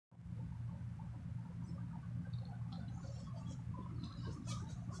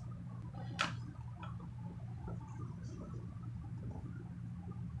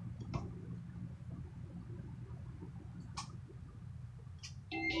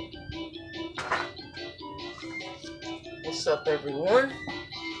What's up, everyone?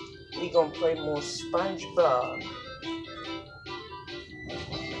 We gonna play more SpongeBob.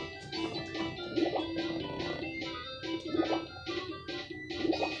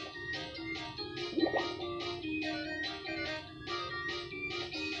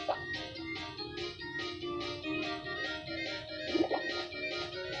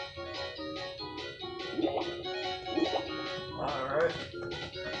 Alright.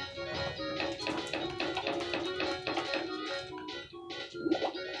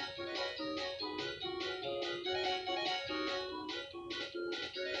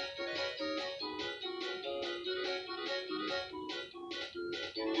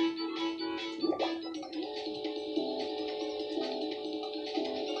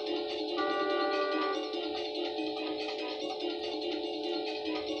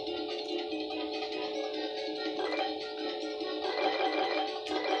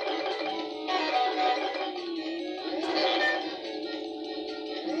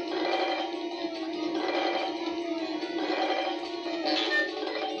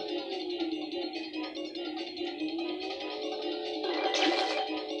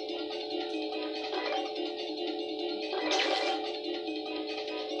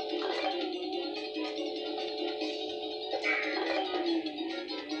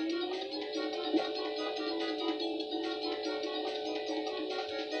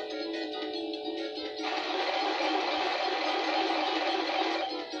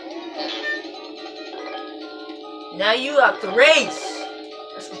 Now you out the race.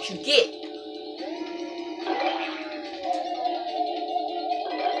 That's what you get.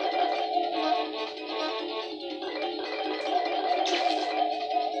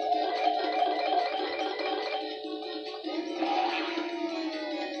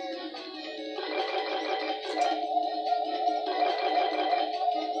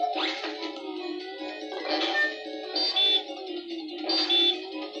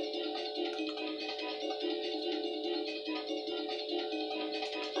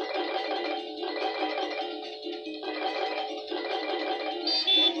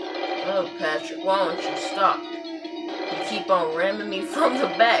 Oh, Patrick, why don't you stop? You keep on ramming me from the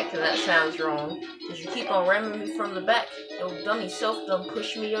back, and that sounds wrong. Because you keep on ramming me from the back, your dummy self done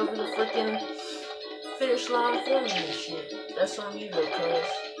push me over the freaking finish line for me and shit. That's on you though, cuz.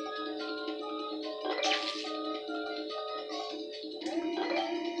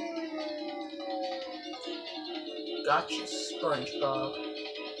 Gotcha, SpongeBob.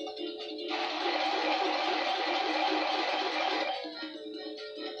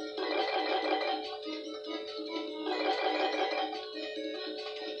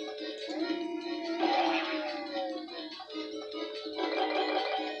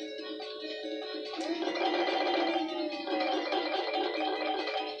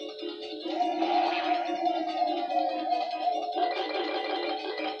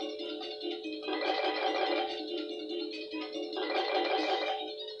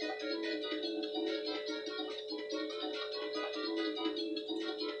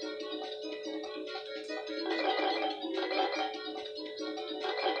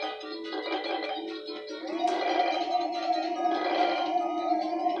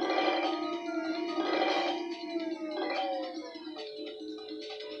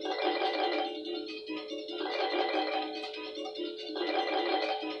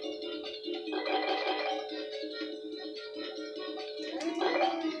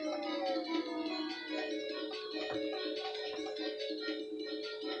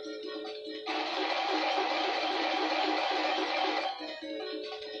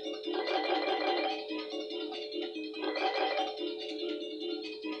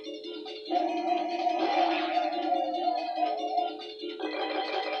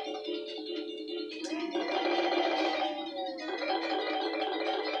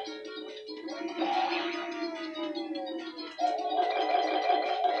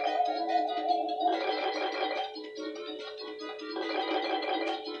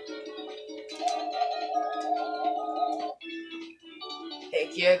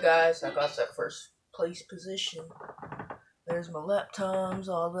 Heck yeah, guys, I got that first place position. There's my lap times,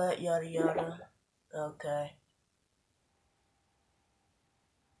 all that, yada yada. Okay.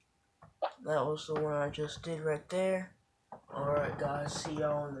 That was the one I just did right there. Alright guys, see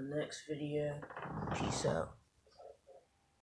y'all in the next video. Peace out.